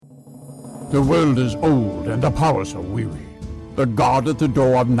The world is old and the powers are weary. The god at the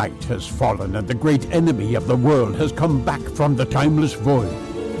door of night has fallen, and the great enemy of the world has come back from the timeless void.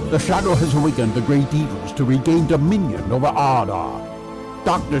 The shadow has awakened the great evils to regain dominion over Ardar.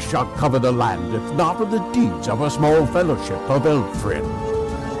 Darkness shall cover the land, if not with the deeds of a small fellowship of elf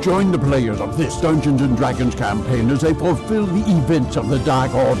friends. Join the players of this Dungeons & Dragons campaign as they fulfill the events of the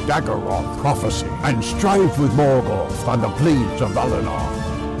Dagor Daggeroth prophecy and strive with Morgoth on the plains of Valinor.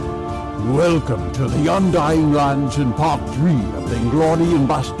 Welcome to the Undying Lands in Part 3 of the Inglorious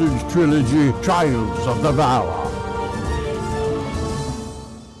Bastards trilogy, Trials of the Valar.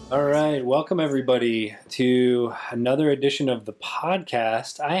 All right, welcome everybody to another edition of the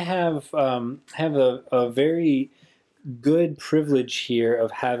podcast. I have a very good privilege here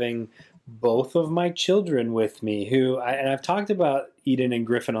of having both of my children with me. And I've talked about Eden and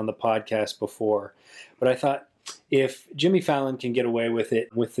Griffin on the podcast before, but I thought if Jimmy Fallon can get away with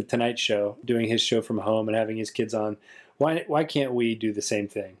it with the Tonight Show, doing his show from home and having his kids on, why can't we do the same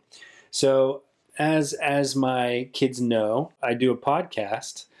thing? So as my kids know, I do a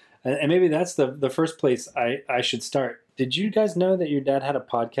podcast. And maybe that's the first place I should start. Did you guys know that your dad had a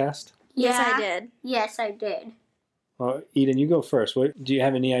podcast? Yes, I did. Yes, I did. Well, Eden, you go first. Do you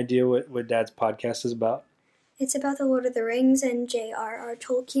have any idea what Dad's podcast is about? It's about the Lord of the Rings and J.R.R.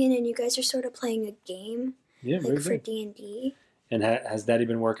 Tolkien, and you guys are sort of playing a game, for D&D. And has Daddy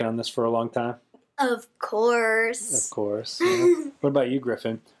been working on this for a long time? Of course. Of course. Yeah. What about you,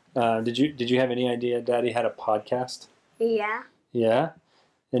 Griffin? Did you have any idea Daddy had a podcast? Yeah. Yeah?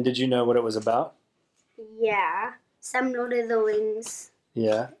 And did you know what it was about? Yeah. Some Lord of the Rings.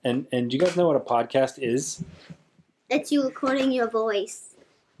 Yeah. And do you guys know what a podcast is? It's you recording your voice.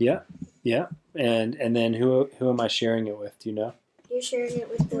 Yeah. Yeah. And then who am I sharing it with? Do you know? You're sharing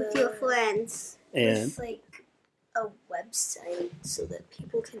it with your friends. And with like a website so that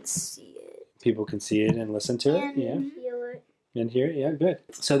people can see it. People can see it and listen to it? And hear it. And here, yeah, good.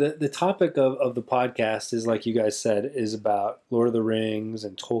 So the topic of the podcast is, like you guys said, is about Lord of the Rings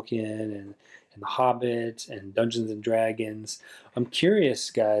and Tolkien and The Hobbit and Dungeons and Dragons. I'm curious,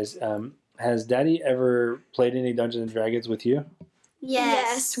 guys, has Daddy ever played any Dungeons and Dragons with you?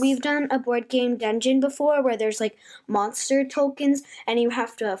 Yes, we've done a board game dungeon before where there's like monster tokens and you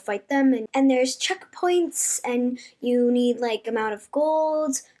have to fight them and there's checkpoints and you need like amount of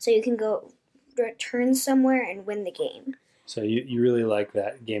gold so you can go return somewhere and win the game. So you really like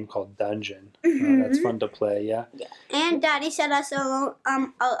that game called Dungeon. Mm-hmm. That's fun to play, yeah? Yeah. And Daddy set us our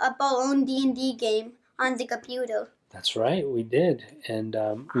own D&D game on the computer. That's right, we did. And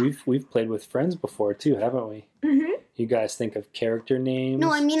we've played with friends before too, haven't we? Mm-hmm. You guys think of character names?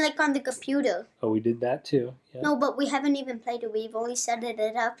 No, I mean like on the computer. Oh, we did that too. Yeah. No, but we haven't even played it. We've only set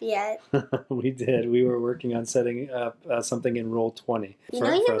it up yet. We did. We were working on setting up something in Roll20.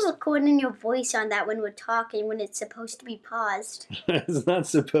 You're recording your voice on that when we're talking when it's supposed to be paused. It's not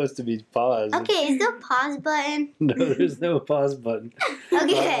supposed to be paused. Okay, is there a pause button? No, there's no pause button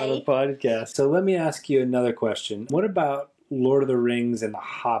Okay. on the podcast. So let me ask you another question. What about Lord of the Rings and The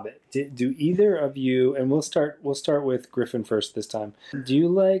Hobbit? Do either of you, and we'll start with Griffin first this time. Do you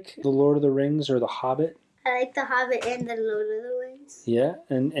like The Lord of the Rings or The Hobbit? I like The Hobbit and The Lord of the Rings. Yeah,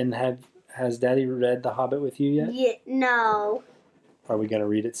 and has Daddy read The Hobbit with you yet? Yeah, no. Are we gonna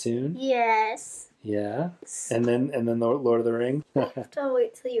read it soon? Yes. Yeah, and then the Lord of the Rings. I'll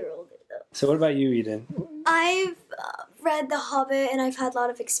wait till you're older though. So what about you, Eden? I've read The Hobbit and I've had a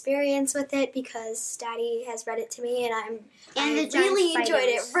lot of experience with it because Daddy has read it to me and I really enjoyed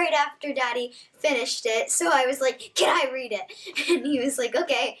it right after Daddy finished it. So I was like, can I read it? And he was like,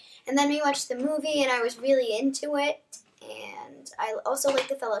 okay. And then we watched the movie and I was really into it. And I also like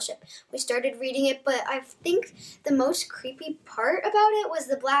The Fellowship. We started reading it, but I think the most creepy part about it was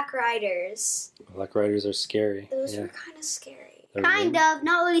the Black Riders. Black Riders are scary. Those were kind of scary. Kind of.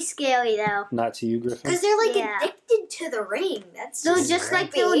 Not really scary, though. Not to you, Griffin? Because they're, addicted to the ring. That's they're just creepy.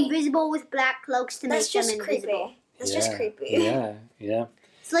 Like they're invisible with black cloaks to make them invisible. That's just creepy. Yeah.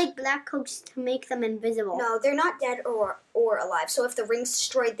 It's like black cloaks to make them invisible. No, they're not dead or alive. So if the ring's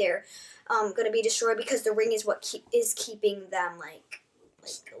destroyed, they're going to be destroyed because the ring is what is keeping them, like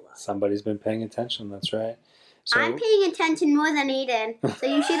alive. Somebody's been paying attention. That's right. So, I'm paying attention more than Eden, so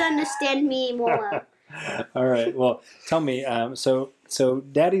you should understand me more. All right. Well, tell me. So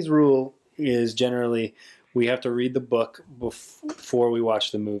Daddy's rule is generally we have to read the book before we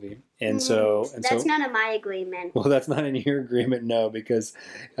watch the movie, and that's none of my agreement. Well, that's not in your agreement, no, because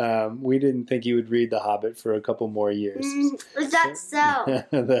we didn't think you would read The Hobbit for a couple more years. Is that so?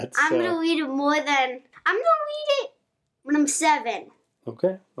 I'm gonna read it when I'm 7.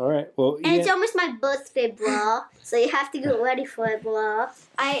 Okay. All right. Well, and it's almost my birthday, blah. So you have to get ready for it, blah.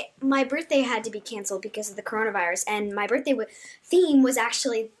 my birthday had to be canceled because of the coronavirus, and my birthday theme was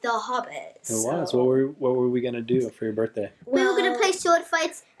actually The Hobbit. It was. What were we gonna do for your birthday? We were gonna play sword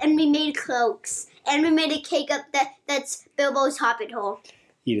fights, and we made cloaks, and we made a cake up that's Bilbo's Hobbit hole.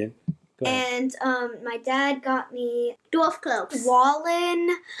 Eden. Go ahead. And my dad got me Dwarf cloaks. Wallen,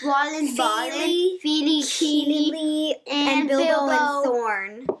 Feely, Keely, and Bilbo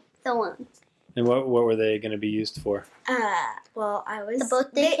and Thorn. And what were they going to be used for? Well, I was... The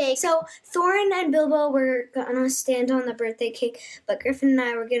birthday cake. So, Thorn and Bilbo were going to stand on the birthday cake, but Griffin and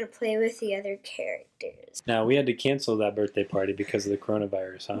I were going to play with the other characters. Now, we had to cancel that birthday party because of the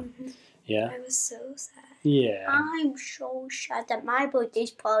coronavirus, huh? Mm-hmm. Yeah? I was so sad. Yeah. I'm so sad that my birthday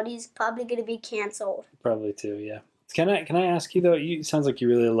party is probably going to be canceled. Probably too, yeah. Can I ask you, though, it sounds like you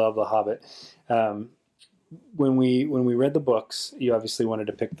really love The Hobbit. When we read the books, you obviously wanted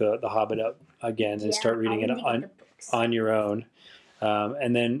to pick the Hobbit up again and start reading it on your own,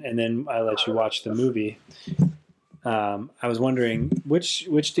 and then I let you watch the movie. I was wondering which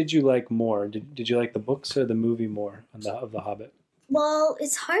did you like more? Did you like the books or the movie more of the Hobbit? Well,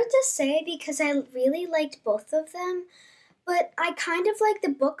 it's hard to say because I really liked both of them, but I kind of like the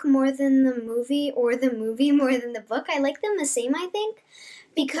book more than the movie, or the movie more than the book. I like them the same, I think,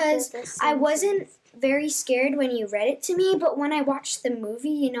 because I wasn't very scared when you read it to me, but when I watched the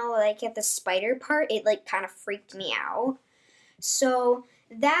movie, like at the spider part, it like kind of freaked me out. So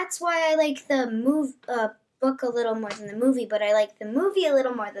that's why I like the book a little more than the movie, but I like the movie a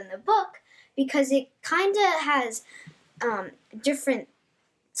little more than the book because it kind of has different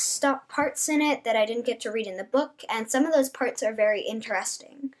parts in it that I didn't get to read in the book, and some of those parts are very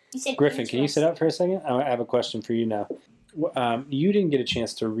interesting. Griffin, can you sit up for a second? I have a question for you now. You didn't get a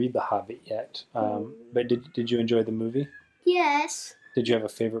chance to read The Hobbit yet, but did you enjoy the movie? Yes. Did you have a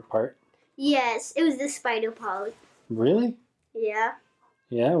favorite part? Yes, it was the spider part. Really? Yeah.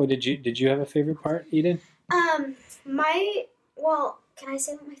 Yeah. Well, did you have a favorite part, Eden? Can I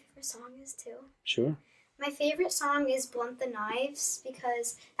say what my favorite song is too? Sure. My favorite song is Blunt the Knives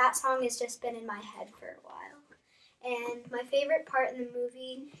because that song has just been in my head for a while. And my favorite part in the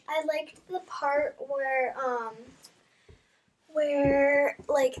movie, I liked the part where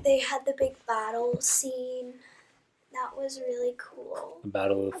like they had the big battle scene. That was really cool. The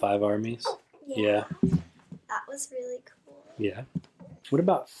Battle of the Five Armies? Yeah. That was really cool. Yeah. What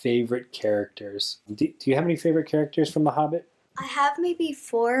about favorite characters? Do you have any favorite characters from The Hobbit? I have maybe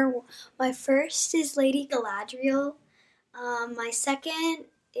 4. My first is Lady Galadriel. My second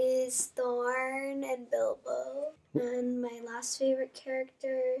is Thorn and Bilbo. And my last favorite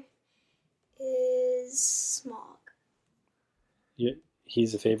character is Smaug.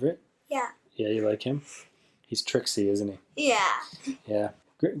 He's a favorite? Yeah. Yeah, you like him? He's tricksy, isn't he? Yeah. Yeah.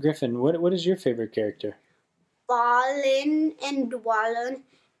 Griffin, what is your favorite character? Balin and Dwalin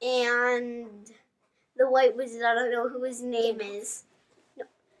and the White Wizard. I don't know who his name is. No.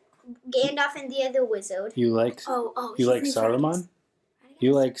 Gandalf and the other wizard. You like you like Saruman?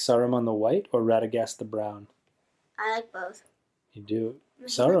 You like Saruman the White or Radagast the Brown? I like both. You do.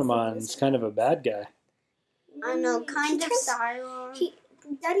 Saruman's kind of a bad guy. I know, kind of Saruman.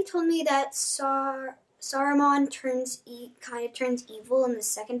 Daddy told me that Saruman turns evil in the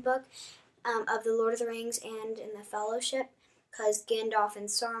second book of the Lord of the Rings and in the Fellowship, because Gandalf and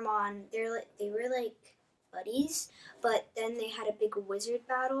Saruman they were like buddies, but then they had a big wizard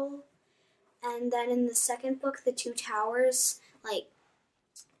battle, and then in the second book, The Two Towers, like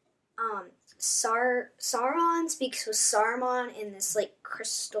Sauron speaks with Saruman in this like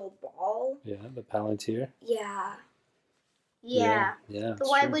crystal ball. Yeah, the Palantir. Yeah. Yeah. Yeah. The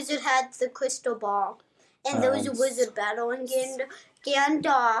White Wizard had the crystal ball, and there was a wizard battle, and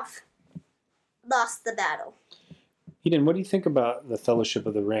Gandalf lost the battle. Eden, what do you think about the Fellowship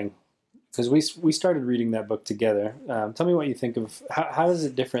of the Ring? Because we started reading that book together. Tell me what you think of how is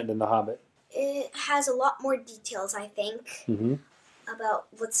it different than The Hobbit? It has a lot more details, I think, about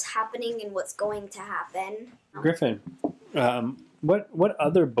what's happening and what's going to happen. Griffin, what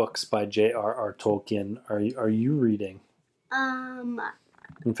other books by J.R.R. Tolkien are you reading?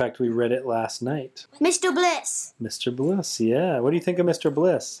 In fact, we read it last night. Mr. Bliss. Mr. Bliss, yeah. What do you think of Mr.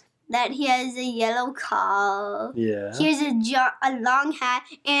 Bliss? That he has a yellow collar. Yeah. He has a long hat,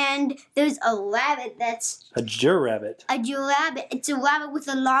 and there's a rabbit that's... A girabbit. A girabbit. It's a rabbit with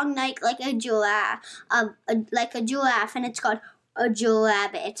a long neck like a giraffe. Like a giraffe, and it's called a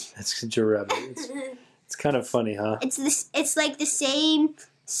girabbit. It's a girabbit. It's kind of funny, huh? It's like the same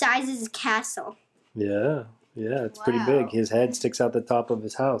size as a castle. Yeah. Yeah, it's pretty big. His head sticks out the top of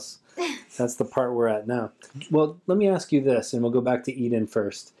his house. That's the part we're at now. Well, let me ask you this, and we'll go back to Eden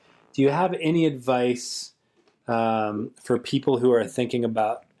first. Do you have any advice for people who are thinking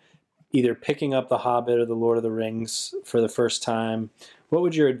about either picking up The Hobbit or The Lord of the Rings for the first time, what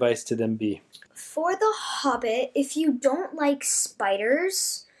would your advice to them be? For The Hobbit, if you don't like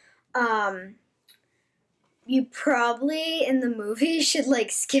spiders, you probably in the movie should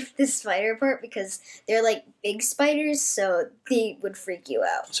skip the spider part because they're big spiders, so they would freak you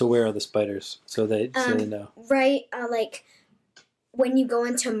out. So where are the spiders? So they know. Right, when you go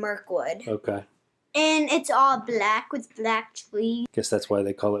into Mirkwood. Okay. And it's all black with black trees. Guess that's why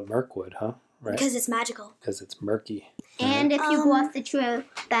they call it Mirkwood, huh? Right. Because it's magical. Because it's murky. And if you go off the trail,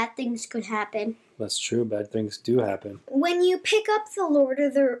 bad things could happen. That's true. Bad things do happen. When you pick up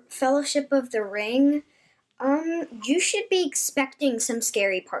the Fellowship of the Ring, you should be expecting some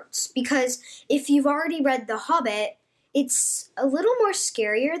scary parts. Because if you've already read The Hobbit, it's a little more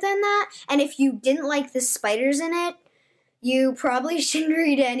scarier than that. And if you didn't like the spiders in it, you probably shouldn't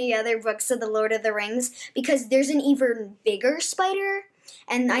read any other books of The Lord of the Rings because there's an even bigger spider.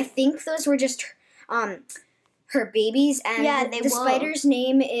 And I think those were just her babies. And the spider's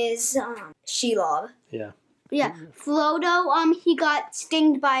name is Shelob. Yeah. Yeah. Frodo, he got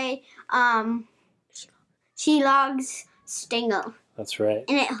stinged by Shelob's stinger. That's right.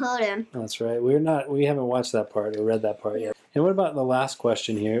 And it hurt him. That's right. We haven't watched that part or read that part yet. And what about the last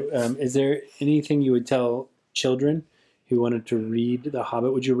question here? Is there anything you would tell children who wanted to read The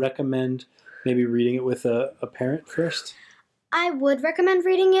Hobbit? Would you recommend maybe reading it with a parent first? I would recommend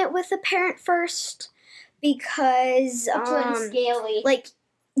reading it with a parent first because it's really scary.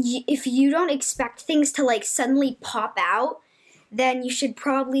 If you don't expect things to suddenly pop out, then you should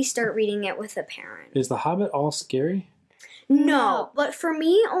probably start reading it with a parent. Is The Hobbit all scary? No, but for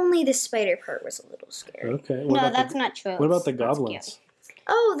me, only the spider part was a little scary. Okay. That's not true. What about the goblins?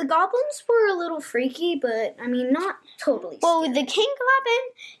 Oh, the goblins were a little freaky, but not totally scary. Well, the king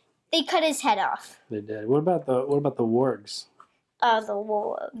goblin, they cut his head off. They did. What about the wargs? The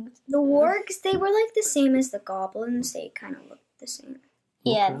wargs. The wargs, they were the same as the goblins. They kind of looked the same.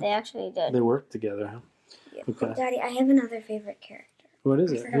 Yeah, Okay. they actually did. They worked together, huh? Yeah. Okay. Daddy, I have another favorite character. What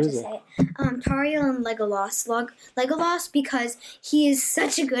is I it? forgot Who to is it? say it. Tauriel and Legolas. Legolas because he is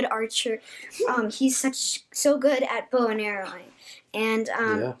such a good archer. He's so good at bow and arrowing. And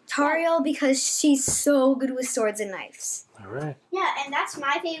Tauriel because she's so good with swords and knives. All right. Yeah, and that's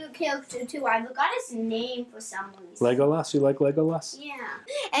my favorite character too. I forgot his name for some reason. Legolas? You like Legolas? Yeah.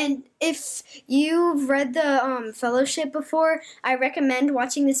 And if you've read the Fellowship before, I recommend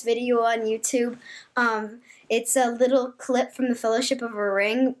watching this video on YouTube. It's a little clip from the Fellowship of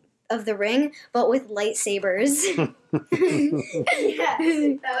the Ring, but with lightsabers. Yeah,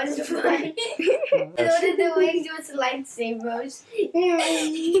 that was fun. Lord of the Rings with lightsabers.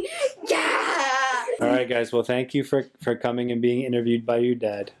 Yeah! All right, guys. Well, thank you for coming and being interviewed by your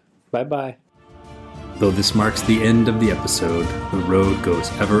dad. Bye-bye. Though this marks the end of the episode, the road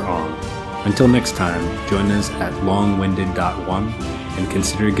goes ever on. Until next time, join us at longwinded.one and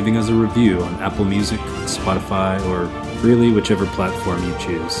consider giving us a review on Apple Music, Spotify, or really whichever platform you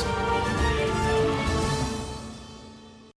choose.